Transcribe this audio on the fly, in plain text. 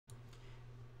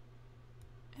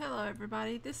Hello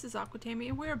everybody, this is Aquatami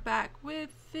and we're back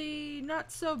with the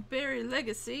Not So Berry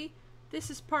Legacy. This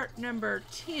is part number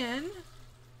 10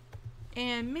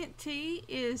 and Minty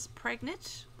is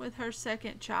pregnant with her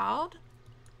second child.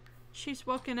 She's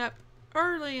woken up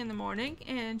early in the morning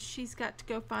and she's got to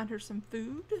go find her some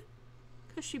food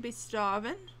because she'd be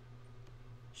starving.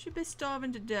 She'd be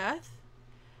starving to death.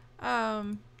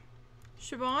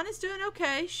 Siobhan is doing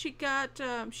okay.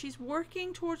 She's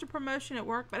working towards a promotion at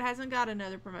work, but hasn't got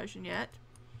another promotion yet.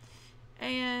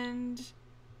 And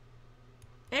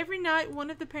every night, one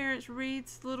of the parents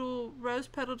reads little Rose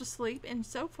Petal to sleep, and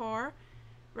so far,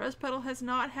 Rose Petal has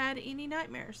not had any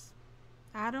nightmares.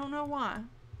 I don't know why,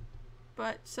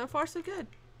 but so far so good.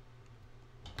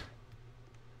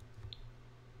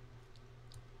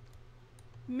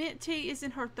 Minty is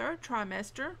in her third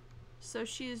trimester. So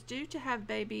she is due to have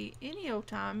baby any old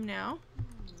time now.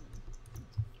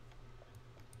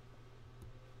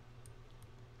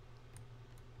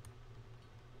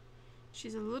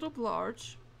 She's a little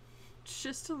large.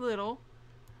 Just a little.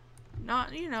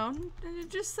 Not, you know,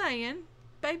 just saying.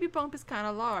 Baby bump is kind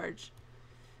of large.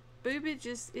 Booby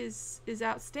just is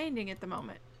outstanding at the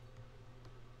moment.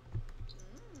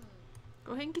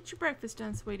 Go ahead and get your breakfast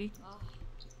done, sweetie.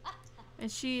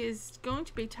 And she is going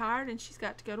to be tired and she's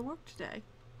got to go to work today.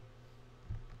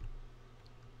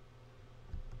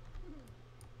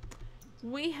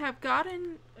 We have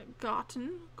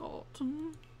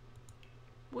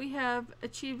we have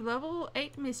achieved level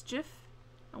 8 mischief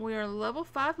and we are level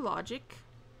 5 logic.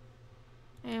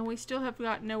 And we still have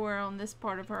got nowhere on this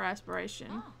part of her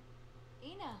aspiration.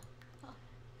 Ina.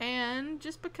 And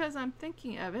just because I'm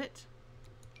thinking of it,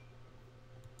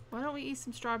 why don't we eat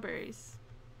some strawberries?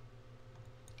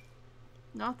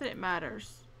 Not that it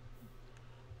matters.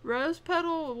 Rose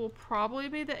Petal will probably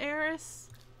be the heiress,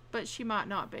 but she might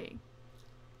not be.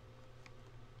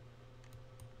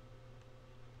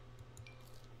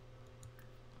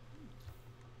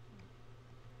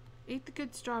 Eat the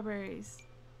good strawberries.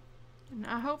 And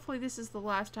hopefully this is the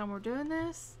last time we're doing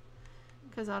this,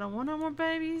 because I don't want no more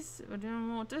babies. I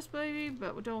don't want this baby,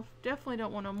 but we definitely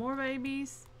don't want no more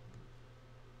babies.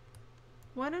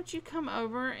 Why don't you come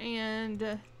over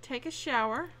and take a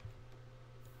shower?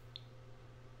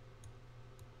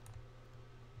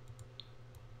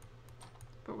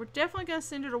 But we're definitely going to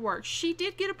send her to work. She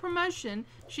did get a promotion.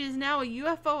 She is now a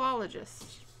UFOologist.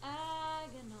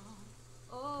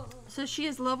 So she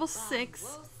is level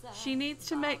 6. She needs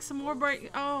to make some more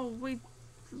break. Oh, we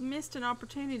missed an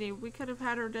opportunity. We could have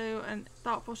had her do a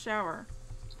thoughtful shower.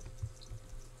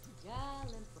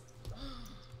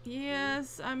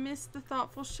 Yes, I missed the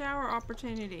thoughtful shower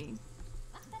opportunity.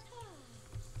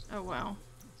 Oh well.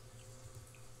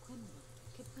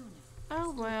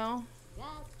 Oh well.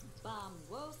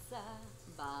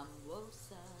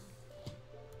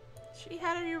 She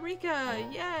had a Eureka!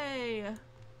 Yay!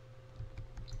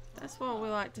 That's what we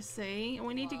like to see. And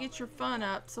we need to get your fun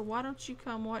up, so why don't you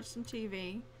come watch some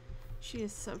TV? She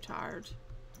is so tired.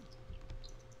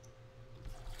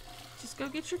 Just go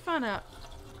get your fun up.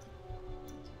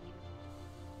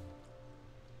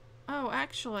 Oh,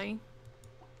 actually,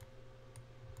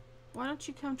 why don't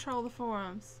you come troll the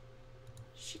forums?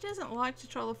 She doesn't like to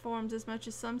troll the forums as much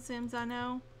as some Sims I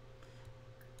know.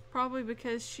 Probably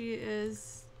because she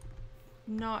is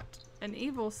not an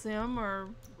evil Sim or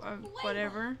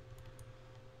whatever.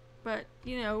 But,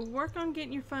 you know, work on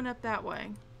getting your fun up that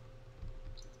way.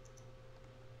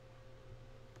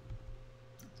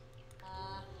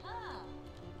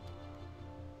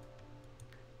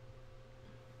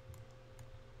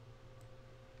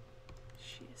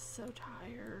 She is so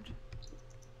tired.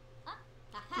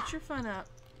 Get your fun up.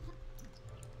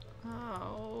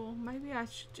 Oh, maybe I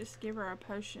should just give her a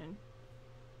potion.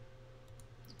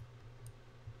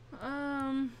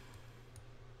 I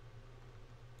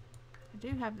do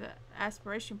have the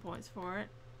aspiration points for it.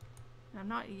 I'm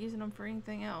not using them for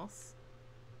anything else.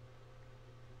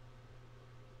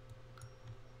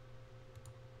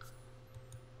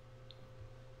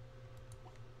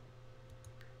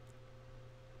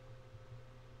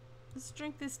 Let's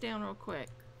drink this down real quick.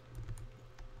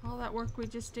 All that work we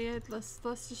just did, let's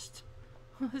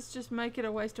just make it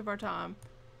a waste of our time.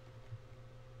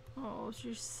 Oh,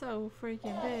 she's so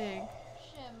freaking big.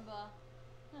 Shimba.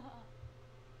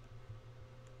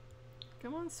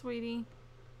 Come on, sweetie.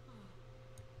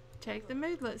 Take the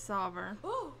moodlet solver.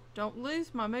 Don't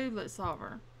lose my moodlet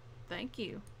solver. Thank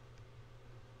you.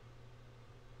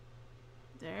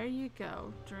 There you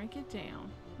go. Drink it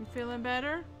down. You feeling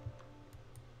better?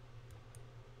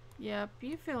 Yep,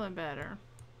 you feeling better.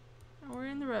 We're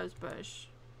in the rose bush.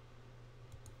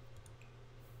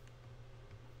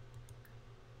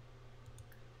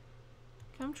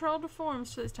 Control the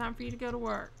forms till it's time for you to go to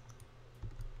work.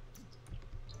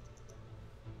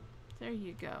 There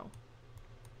you go.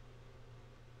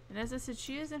 And as I said,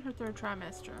 she is in her 3rd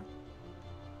trimester.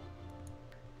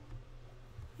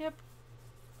 Yep.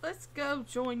 Let's go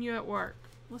join you at work.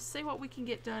 Let's see what we can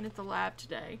get done at the lab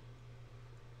today.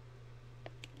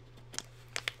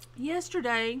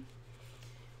 Yesterday,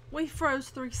 we froze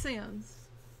 3 Sims.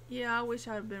 Yeah, I wish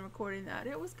I had been recording that.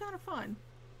 It was kind of fun.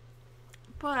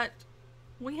 But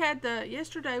we had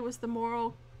yesterday was the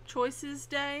moral choices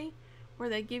day, where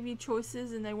they give you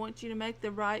choices and they want you to make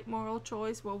the right moral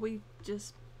choice. Well, we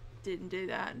just didn't do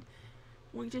that.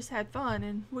 We just had fun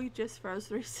and we just froze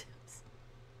 3 Sims.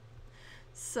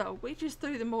 So we just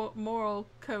threw the moral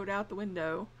code out the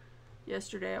window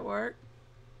yesterday at work.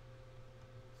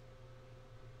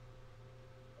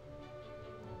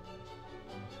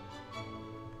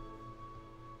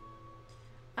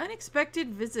 Unexpected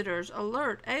visitors.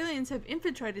 Alert. Aliens have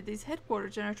infiltrated these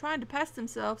headquarters and are trying to pass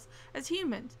themselves as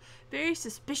humans. Very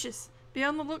suspicious. Be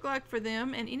on the lookout for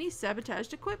them and any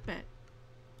sabotaged equipment.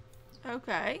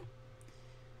 Okay.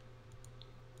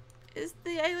 It's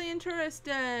the Alien Tourist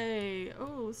Day.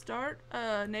 Oh, start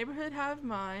a neighborhood hive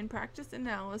mind. Practice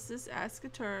analysis. Ask a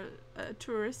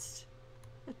tourist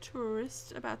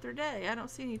about their day. I don't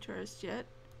see any tourists yet.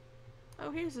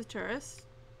 Oh, here's a tourist.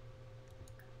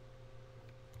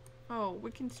 Oh,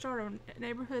 we can start a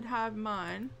neighborhood hive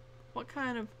mind. What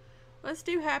kind of... Let's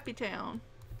do Happy Town.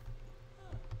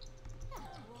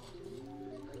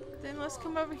 Then let's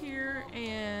come over here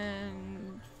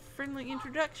and... friendly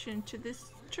introduction to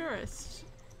this tourist.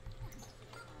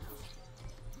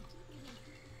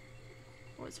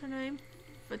 What's her name?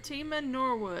 Fatima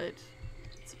Norwood.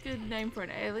 It's a good name for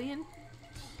an alien.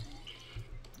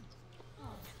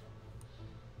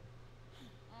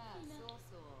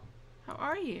 How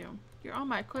are you? You're on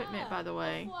my equipment, by the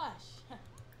way.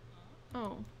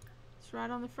 Oh, it's right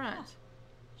on the front.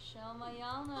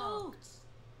 Shamayano.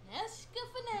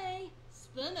 Neskafane.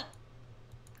 Spinner.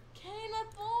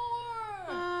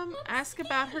 Ask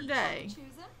about her day.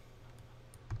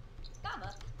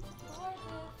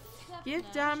 Give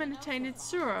Diamond a tainted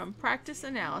serum. Practice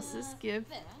analysis. Give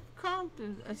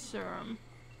Crompton a serum.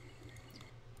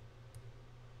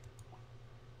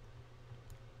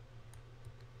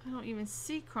 I don't even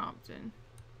see Crompton.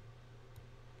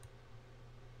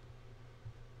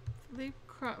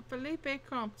 Felipe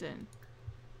Crompton.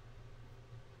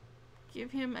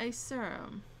 Give him a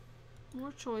serum.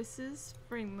 More choices.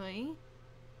 Friendly.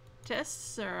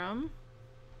 Test serum.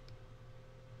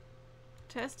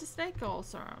 Test a snake oil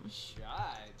serum.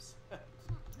 Shives.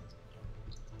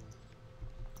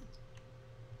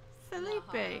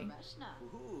 Felipe.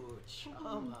 Ooh,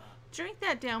 chama. Drink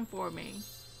that down for me.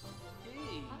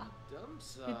 Hey,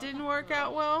 Dumpsa. It didn't work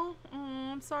out well?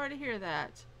 Oh, I'm sorry to hear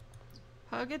that.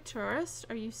 Hug a tourist?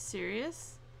 Are you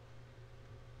serious?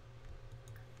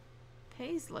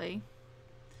 Paisley.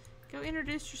 Go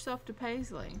introduce yourself to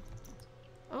Paisley.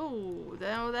 Oh,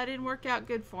 no, that didn't work out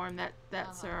good for him,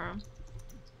 that serum.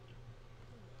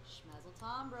 Schmezel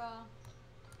Tombra.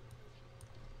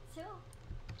 So.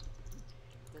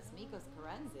 Das Mikos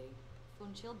Karenzi.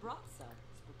 Funchil Broxa.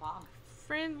 Spapam.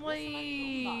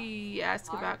 Friendly.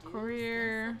 Ask about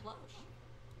career.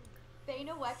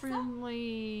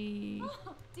 Friendly.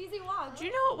 Do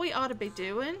you know what we ought to be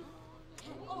doing?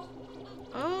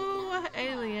 Oh,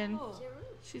 alien.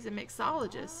 She's a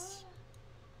mixologist.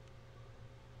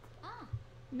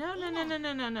 No, no, no, no,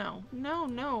 no, no, no. No,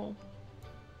 no.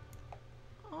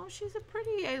 Oh, she's a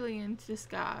pretty alien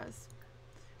disguise.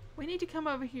 We need to come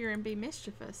over here and be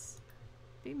mischievous.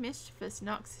 Be mischievous,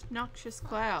 noxious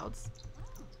clouds.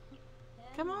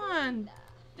 Come on.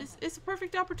 It's a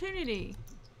perfect opportunity.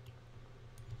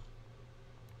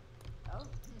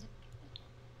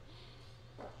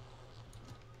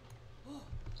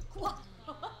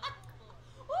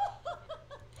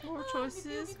 More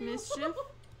choices. Mischief.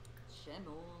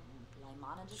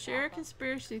 Share a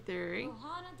conspiracy theory.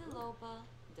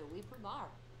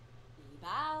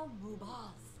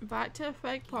 Invite to a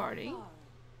fake party.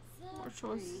 More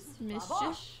choices.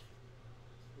 Mischief.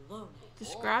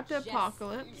 Describe the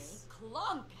apocalypse.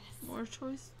 More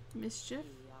choice. Mischief.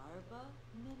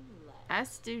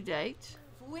 Ask due date.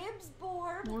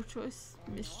 More choice.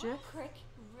 Mischief.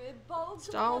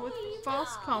 Stall with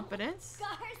false confidence.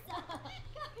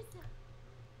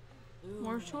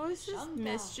 More choices.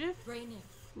 Mischief.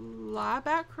 Lie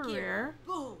about career.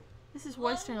 This is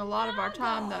wasting a lot of our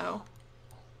time, though.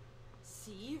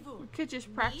 We could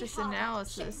just practice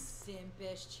analysis.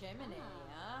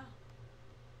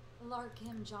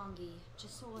 Larkim Jongi,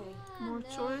 Jasoy. More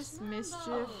choice.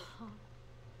 Mischief.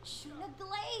 Shuna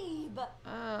Glabe.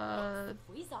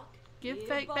 Weezok. Give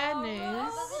fake bad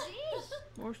news. Babadish.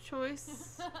 More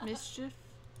choice. Mischief.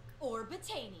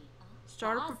 Orbitaney.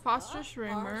 Start a preposterous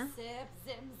rumor. Arsib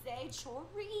Zimze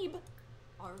Chorib.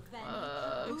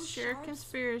 Arveni. Share Busharp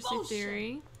conspiracy Sposha.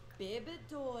 theory.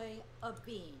 Bibidoy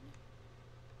Abin.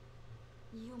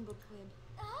 Yumba Quib.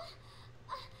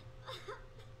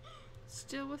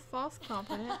 Still with false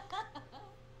confidence.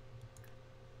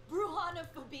 Bruhana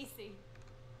Fabisi.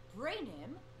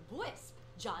 Brainim. Bwisp.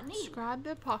 Johnny. Describe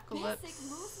the Basic apocalypse.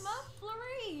 Musma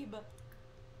Florib.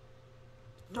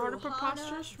 Start a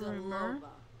preposterous rumor.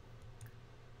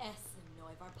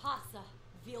 Essenoi Varpasa.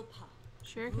 Vilpa.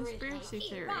 Share conspiracy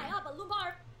theory.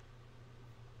 Lumbar.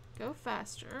 Go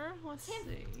faster. Let's Tim.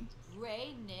 see.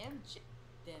 Brainim.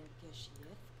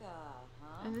 Dimkishivka.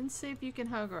 Huh? And then see if you can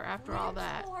hug her after all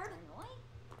that.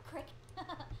 Crick.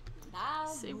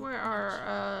 See where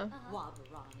our,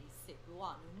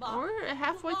 we're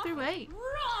halfway through 8.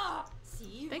 I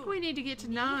think we need to get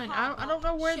to 9. I don't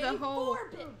know where the whole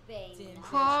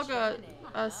clog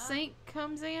a sink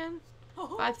comes in,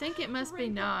 but I think it must be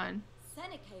 9.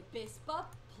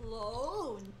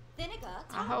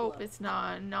 I hope it's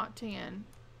 9, not 10.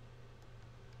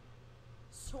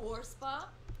 Sorspa,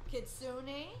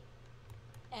 Kitsune,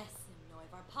 Essenoi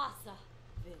Varpasa,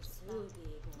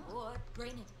 Visugi, Gor,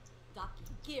 Brainim, Daki,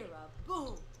 Kira,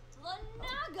 Boom,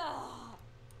 Lanaga,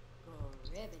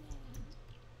 Goribine.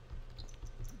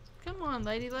 Come on,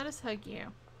 lady, let us hug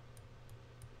you.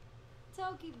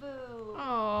 Tokiboo.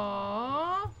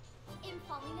 Aww.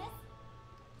 Infoliness.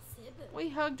 Sibu. We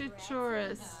hugged a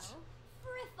tourist.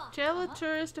 Friffa. Tell a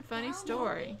tourist a funny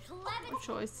story. More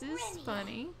choices.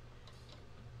 Funny.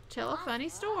 Tell a funny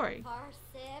story.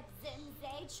 Farsib,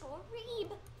 Zimze,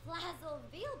 Chorib, Flazzle,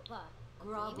 Vilpa,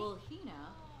 Grubble,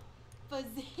 Hina,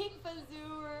 Fazig,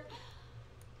 Fazur,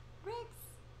 Rix,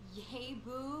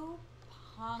 Yebu,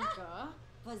 Ponka,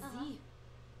 Fazif.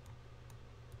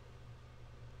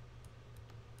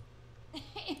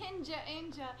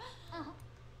 Inja,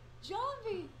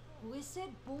 Jovi,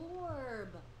 Wisset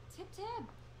Borb, Tip Tip,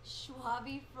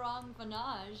 Schwabi from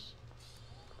Vanage.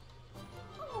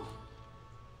 Oh.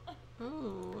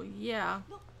 Ooh, yeah.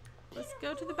 Let's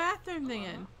go to the bathroom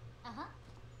then.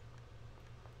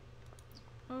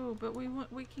 Oh, but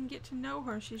we can get to know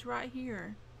her. She's right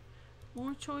here.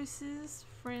 More choices.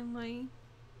 Friendly.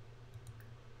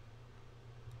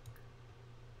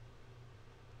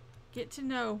 Get to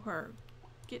know her.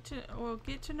 Get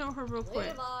to know her real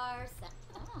quick. I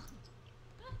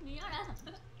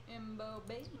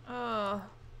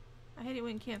hate it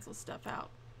when it cancels stuff out.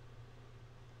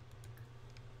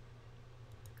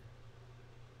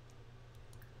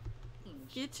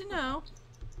 Get to know.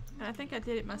 And I think I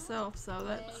did it myself, so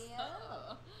that's...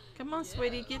 Come on,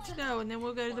 sweetie, get to know, and then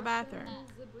we'll go to the bathroom.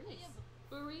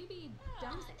 Baribi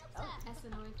dumps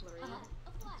Essenoi Florida.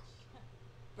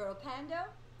 Burropando?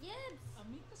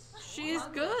 She is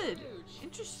good.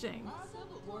 Interesting.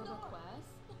 Warba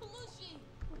Quest.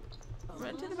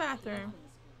 Run to the bathroom.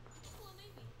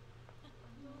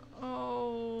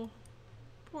 Oh,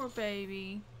 poor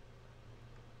baby.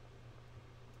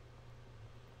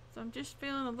 So I'm just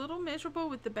feeling a little miserable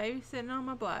with the baby sitting on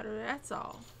my bladder, that's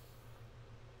all.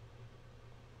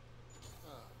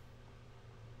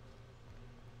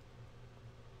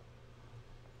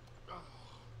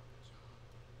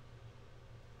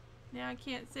 Now I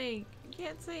can't see.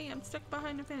 I'm stuck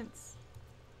behind the fence.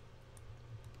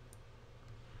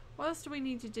 What else do we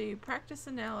need to do? Practice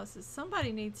analysis.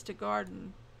 Somebody needs to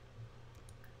garden.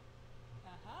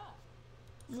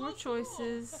 More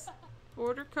choices.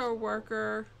 Order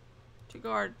co-worker to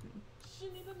garden.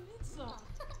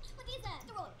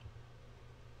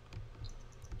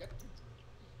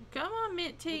 Come on,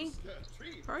 Minty.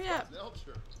 Hurry up.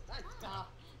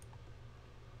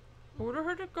 Order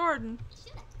her to garden.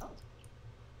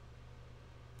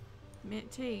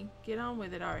 Minty, get on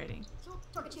with it already.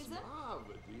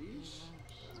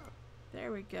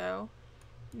 There we go.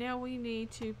 Now we need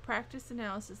to practice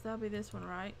analysis. That'll be this one,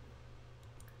 right?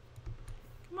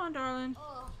 Come on, darling.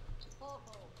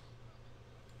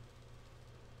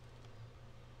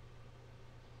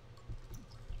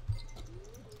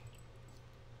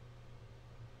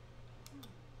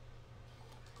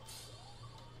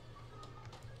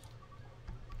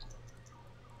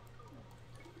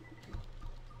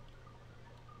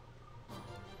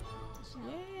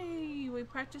 Yay! We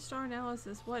practiced our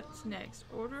analysis. What's next?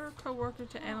 Order a coworker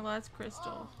to analyze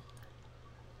crystal.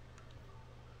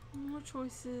 More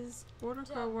choices. Order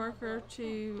coworker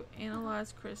to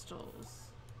analyze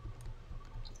crystals.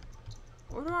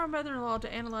 Order our mother-in-law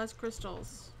to analyze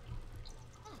crystals.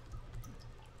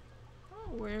 Oh,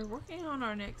 we're working on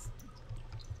our next,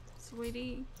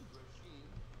 sweetie.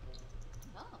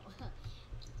 Oh.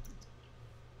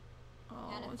 Oh,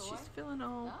 Hannah she's Thor? feeling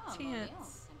all Oh, O'Neill.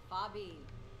 tense And Fabi.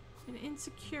 and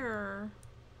insecure.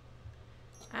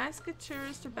 Ask a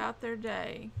tourist about their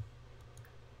day.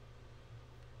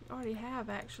 You already have,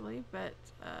 actually, but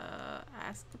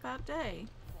ask about day.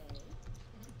 Hey.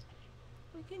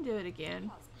 We can do it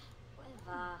again.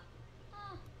 Hueva.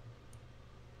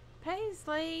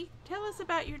 Paisley, tell us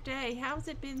about your day. How's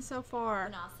it been so far?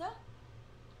 Vanessa?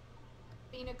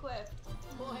 Been equipped.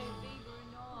 Boy, Bieber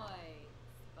noise.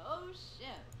 Oh, shit.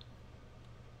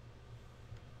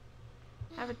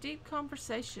 Have a deep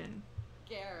conversation.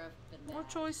 Gareth. More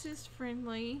choices,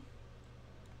 friendly.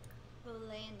 Bule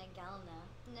Nagalna.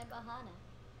 Nebahana.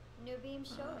 Nubim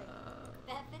Shori.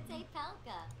 Befete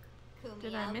Palka.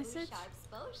 Did I miss it? Sharp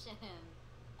Spotion.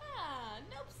 Ah,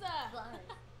 Nopsa.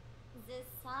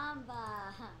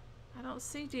 Zisamba. I don't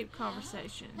see deep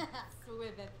conversation.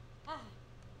 Swivip. Ah.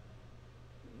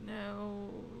 No.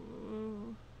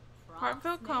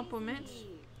 Heartfelt compliments.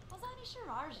 Wazani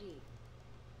Shirarji.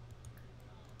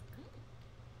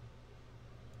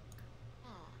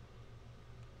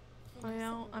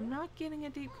 Well, I'm not getting a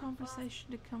deep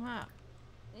conversation to come up.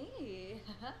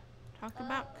 Talk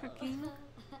about cooking.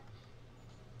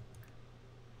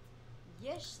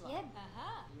 Yishla. Yib.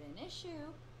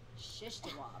 Renishu.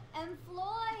 Shishtawab. And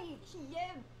Floyd.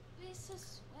 Yib. Lisa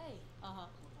Sway.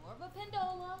 Morva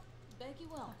Pendola. Becky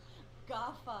Well.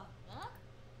 Gaffa.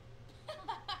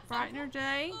 Brighten her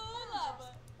day?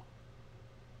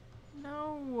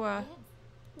 No.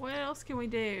 What else can we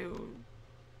do?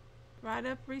 Write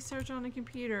up research on a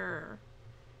computer.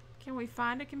 Can we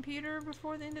find a computer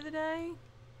before the end of the day?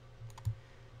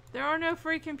 There are no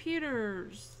free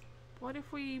computers. What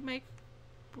if we make...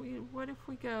 what if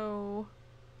we go...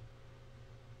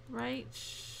 Right...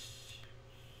 It's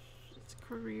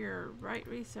career. Write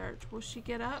research. Will she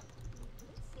get up?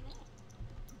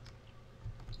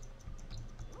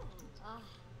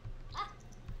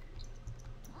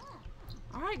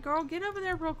 Alright, girl. Get over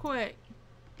there real quick.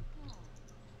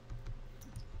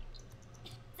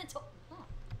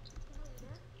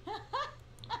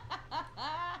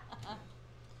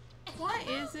 Why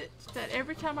is it that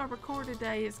every time I record a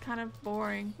day it's kind of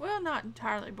boring? Well, not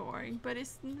entirely boring, but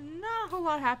it's not a whole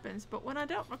lot happens. But when I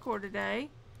don't record a day,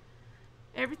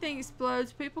 everything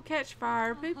explodes, people catch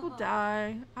fire, people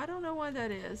die. I don't know why that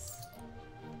is.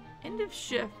 End of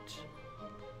shift.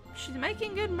 She's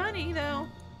making good money though.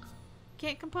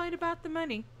 Can't complain about the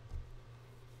money.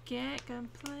 Can't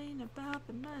complain about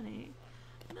the money.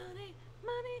 Money,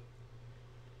 money.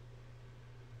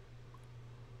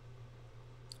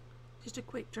 Just a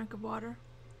quick drink of water.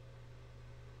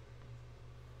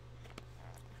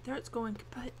 My throat's going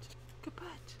kaput,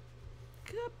 kaput,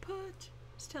 kaput.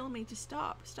 It's telling me to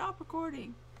stop. Stop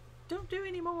recording. Don't do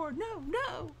any more. No,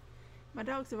 no. My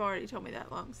dogs have already told me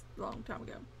that long time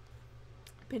ago.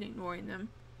 I've been ignoring them.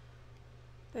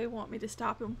 They want me to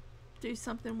stop and do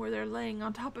something where they're laying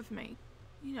on top of me.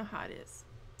 You know how it is.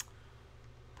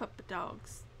 Puppet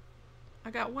dogs.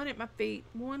 I got one at my feet,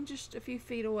 one just a few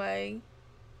feet away.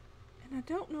 And I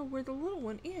don't know where the little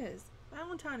one is.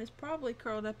 Valentine is probably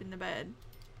curled up in the bed.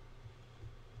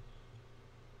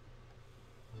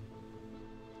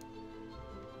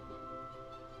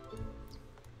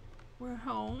 We're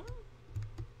home.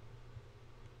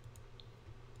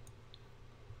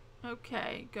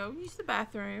 Okay, go use the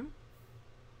bathroom.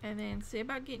 And then see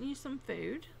about getting you some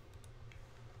food.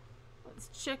 Let's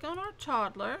check on our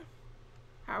toddler.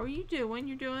 How are you doing?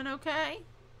 You're doing okay?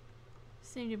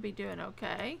 Seem to be doing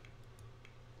okay.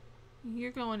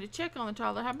 You're going to check on the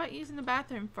toddler. How about using the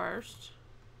bathroom first?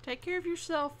 Take care of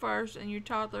yourself first and your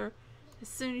toddler as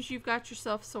soon as you've got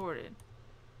yourself sorted.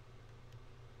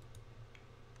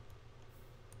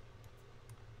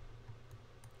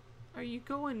 Are you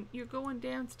going, you're going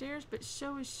downstairs, but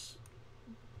show us.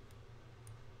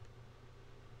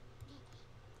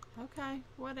 Okay,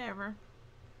 whatever.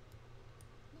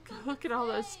 Look at all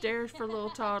those stairs for little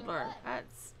toddler.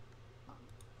 That's.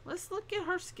 Let's look at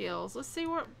her skills. Let's see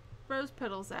what Rose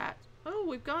Petal's at. Oh,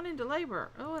 we've gone into labor.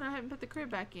 Oh, and I haven't put the crib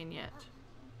back in yet.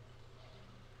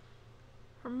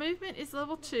 Her movement is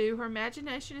level 2. Her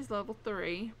imagination is level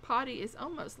 3. Potty is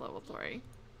almost level 3.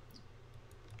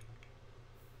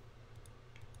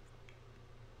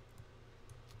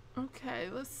 Okay,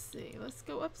 let's see. Let's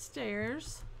go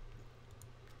upstairs.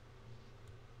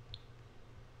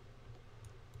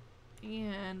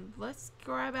 And let's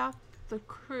grab out the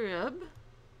crib.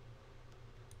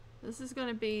 This is going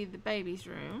to be the baby's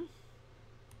room.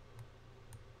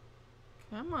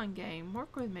 Come on, game.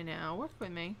 Work with me now. Work with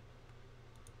me.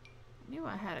 Knew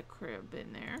I had a crib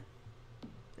in there.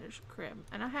 There's a crib.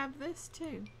 And I have this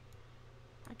too.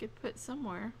 I could put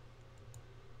somewhere.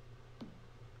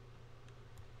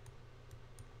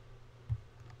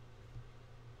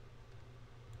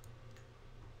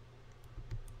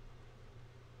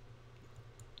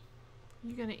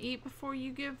 You gonna eat before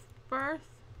you give birth?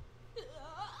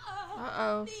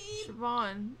 Uh-oh.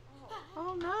 Siobhan.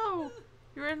 Oh no.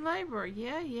 You're in labor.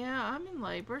 Yeah, I'm in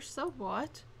labor. So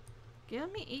what? Okay,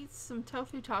 let me eat some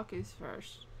tofu tacos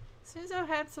first. As soon as I've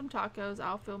had some tacos,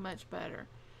 I'll feel much better.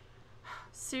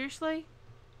 Seriously?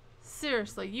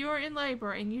 Seriously, you are in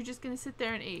labor and you're just gonna sit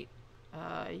there and eat?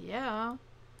 Yeah.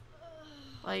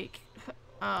 Like,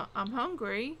 I'm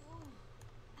hungry.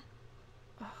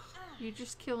 You're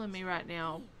just killing me right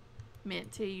now,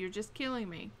 Mint Tea. You're just killing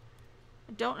me.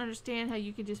 I don't understand how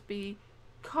you can just be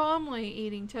calmly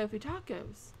eating tofu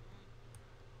tacos.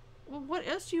 Well, what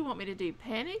else do you want me to do?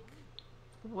 Panic?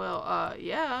 Well,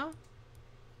 yeah.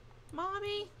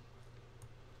 Mommy?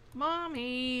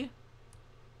 Mommy?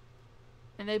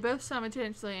 And they both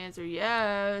simultaneously answer,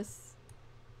 yes.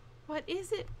 What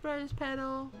is it, Rose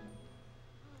Petal?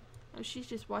 Oh, she's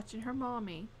just watching her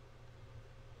mommy.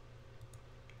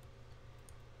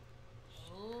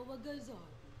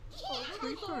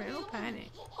 Real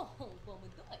panic.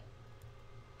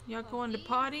 Y'all going to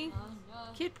potty?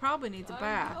 Kid probably needs a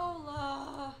bath.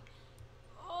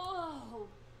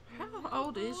 How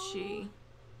old is she?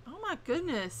 Oh my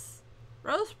goodness.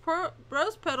 Rose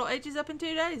Petal ages up in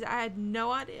 2 days. I had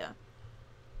no idea.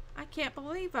 I can't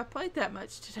believe I played that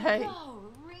much today.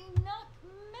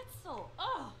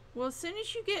 Well, as soon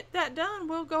as you get that done,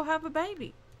 we'll go have a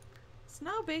baby. It's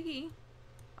no biggie.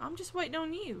 I'm just waiting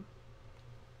on you.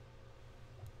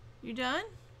 You done?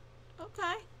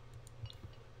 Okay.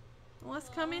 Well, let's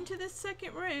come into this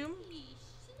second room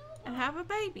and have a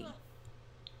baby.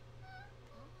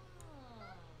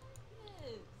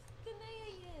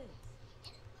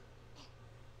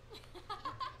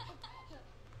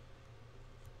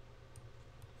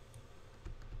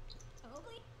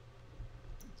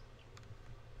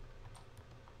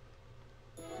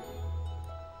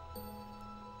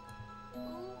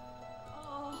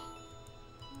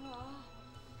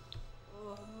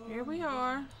 Here we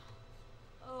are,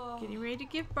 getting ready to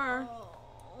give birth.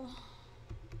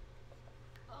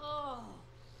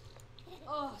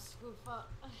 Scoofa.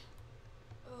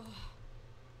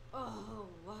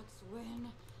 Wax win.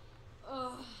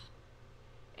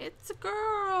 It's a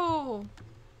girl.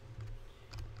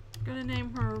 Gonna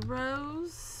name her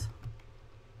Rose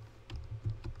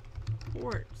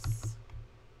Quartz. Is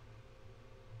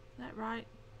that right?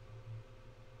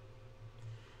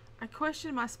 I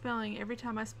question my spelling every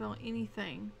time I spell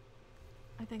anything.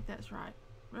 I think that's right.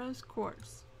 Rose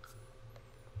Quartz.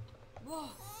 Whoa.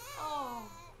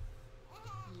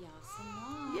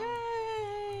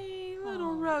 Yay!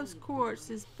 Little Rose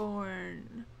Quartz is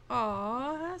born.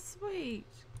 Aw, how sweet.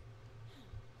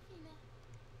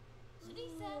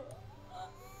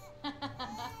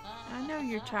 I know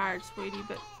you're tired, sweetie,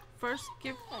 but first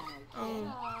give...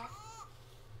 Oh.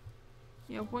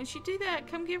 You know, once you do that,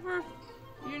 come give her...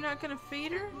 You're not gonna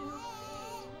feed her?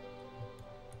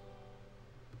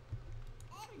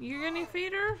 You're gonna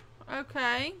feed her?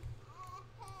 Okay.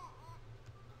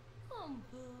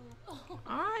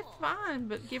 Alright, fine,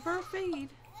 but give her a feed.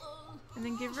 And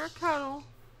then give her a cuddle.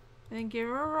 And then give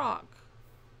her a rock.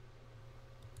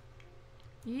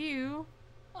 You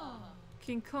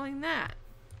can clean that.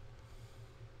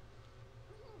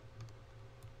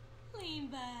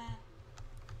 Clean that.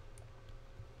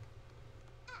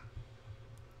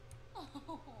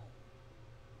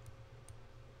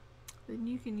 Then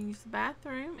you can use the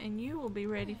bathroom and you will be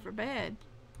ready for bed.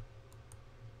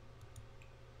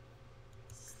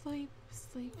 Sleep,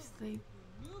 sleep, sleep.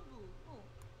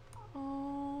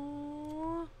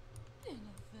 Oh,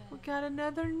 we got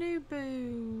another new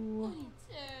boo.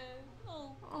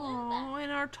 Oh,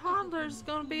 and our toddler's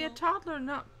gonna be a toddler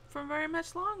not for very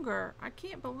much longer. I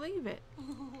can't believe it.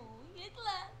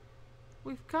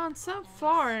 We've gone so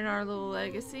far in our little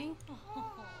legacy.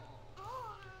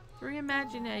 3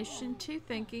 imagination, 2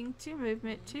 thinking, 2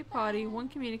 movement, 2 potty, 1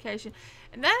 communication.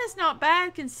 And that is not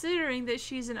bad considering that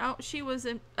she was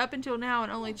up until now an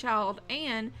only child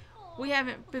and we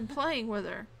haven't been playing with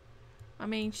her. I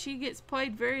mean, she gets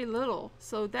played very little,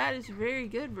 so that is very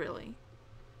good really.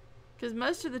 Because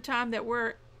most of the time that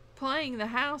we're playing the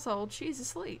household, she's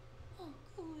asleep.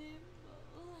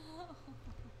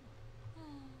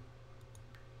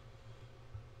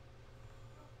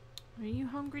 Are you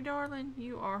hungry, darling?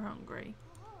 You are hungry.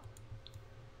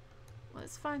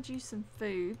 Let's find you some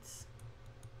foods.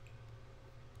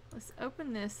 Let's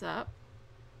open this up.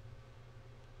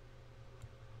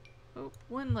 Oh,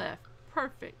 one left.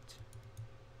 Perfect.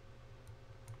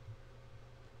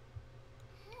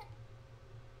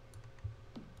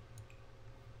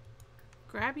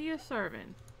 Grab you a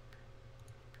serving.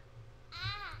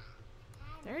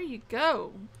 There you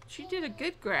go. She did a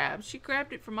good grab. She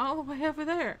grabbed it from all the way over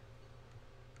there.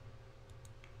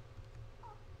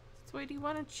 Sweetie,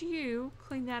 why don't you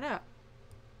clean that up?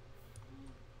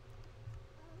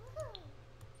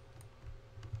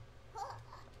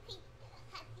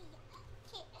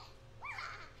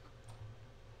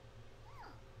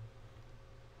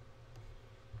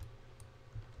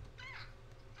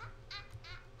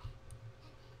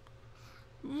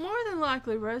 More than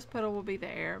likely Rose Petal will be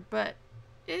there, but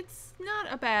it's not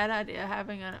a bad idea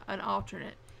having an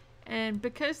alternate. And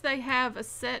because they have a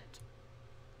set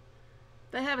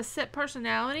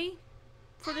personality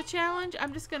for the challenge,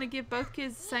 I'm just going to give both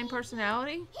kids the same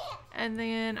personality, and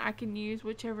then I can use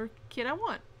whichever kid I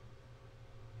want.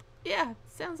 Yeah,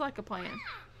 sounds like a plan.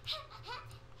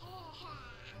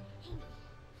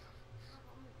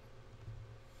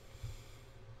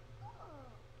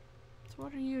 So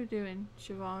what are you doing,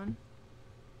 Siobhan?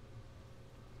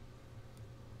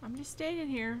 I'm just standing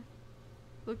here,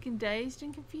 looking dazed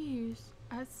and confused.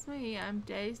 That's me. I'm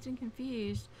dazed and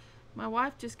confused. My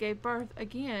wife just gave birth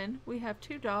again. We have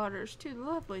 2 daughters, 2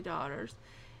 lovely daughters.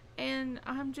 And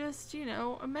I'm just, you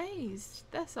know, amazed.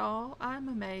 That's all. I'm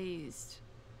amazed.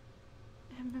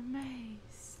 I'm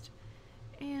amazed.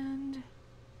 And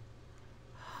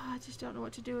I just don't know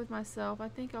what to do with myself. I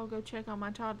think I'll go check on my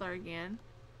toddler again.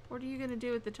 What are you going to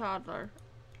do with the toddler?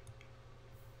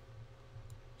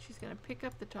 She's going to pick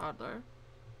up the toddler.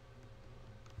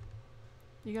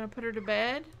 You going to put her to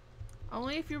bed?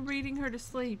 Only if you're reading her to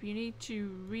sleep. You need to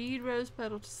read Rose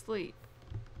Petal to sleep.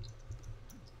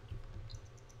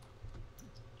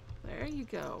 There you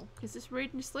go. Because this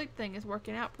reading to sleep thing is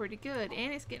working out pretty good.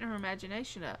 And it's getting her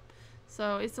imagination up.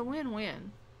 So it's a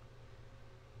win-win.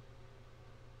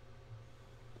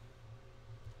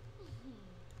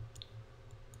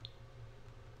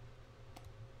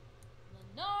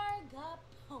 Lenarga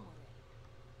Pomare.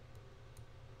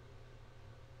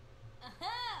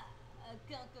 Aha!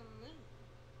 A conqueror.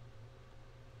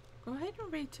 Go ahead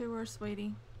and read to her,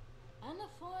 sweetie.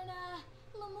 Anaforna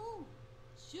Lamu.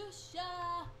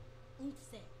 Shusha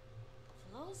Unse.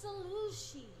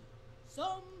 Flosalushi.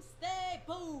 Somste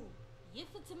Boo.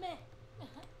 Yifatame.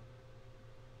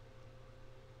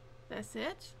 That's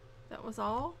it? That was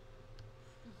all?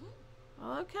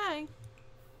 Well, okay.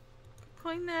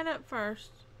 Clean that up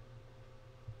first.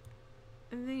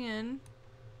 And then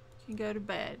you can go to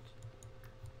bed.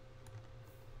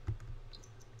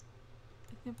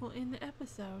 And then we'll end the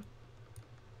episode.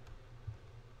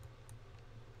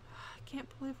 I can't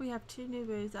believe we have 2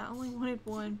 newbies. I only wanted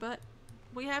 1, but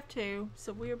we have 2.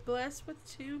 So we are blessed with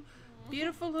 2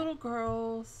 beautiful little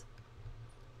girls.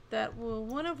 That will,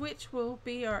 one of which will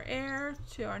be our heir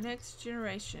to our next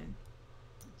generation.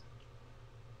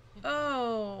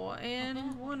 Oh,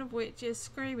 and one of which is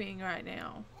screaming right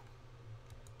now.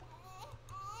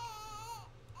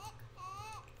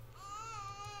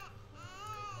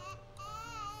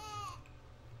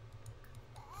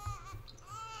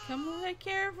 Come on, take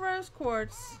care of Rose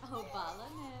Quartz. Oh,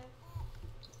 Balanev.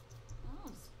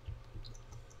 Oh,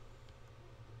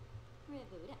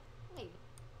 Revuda. Wait.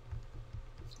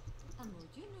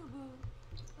 Amujinubu.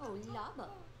 Oh, Lava.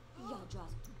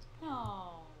 Yajas.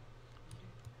 No.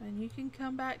 And you can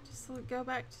come back to sleep, go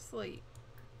back to sleep.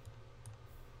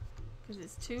 Because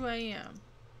it's 2 a.m.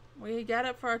 We got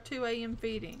up for our 2 a.m.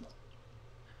 feeding.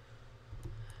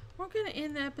 We're going to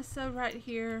end the episode right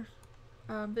here.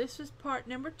 This was part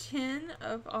number 10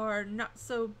 of our Not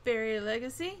So Berry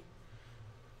Legacy.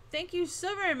 Thank you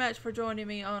so very much for joining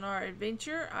me on our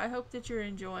adventure. I hope that you're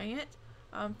enjoying it.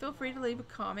 Feel free to leave a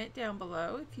comment down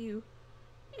below if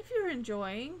you're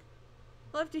enjoying.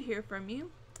 Love to hear from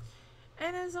you.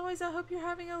 And as always, I hope you're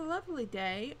having a lovely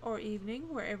day or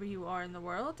evening wherever you are in the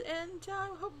world, and I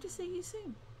hope to see you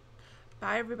soon.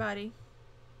 Bye, everybody.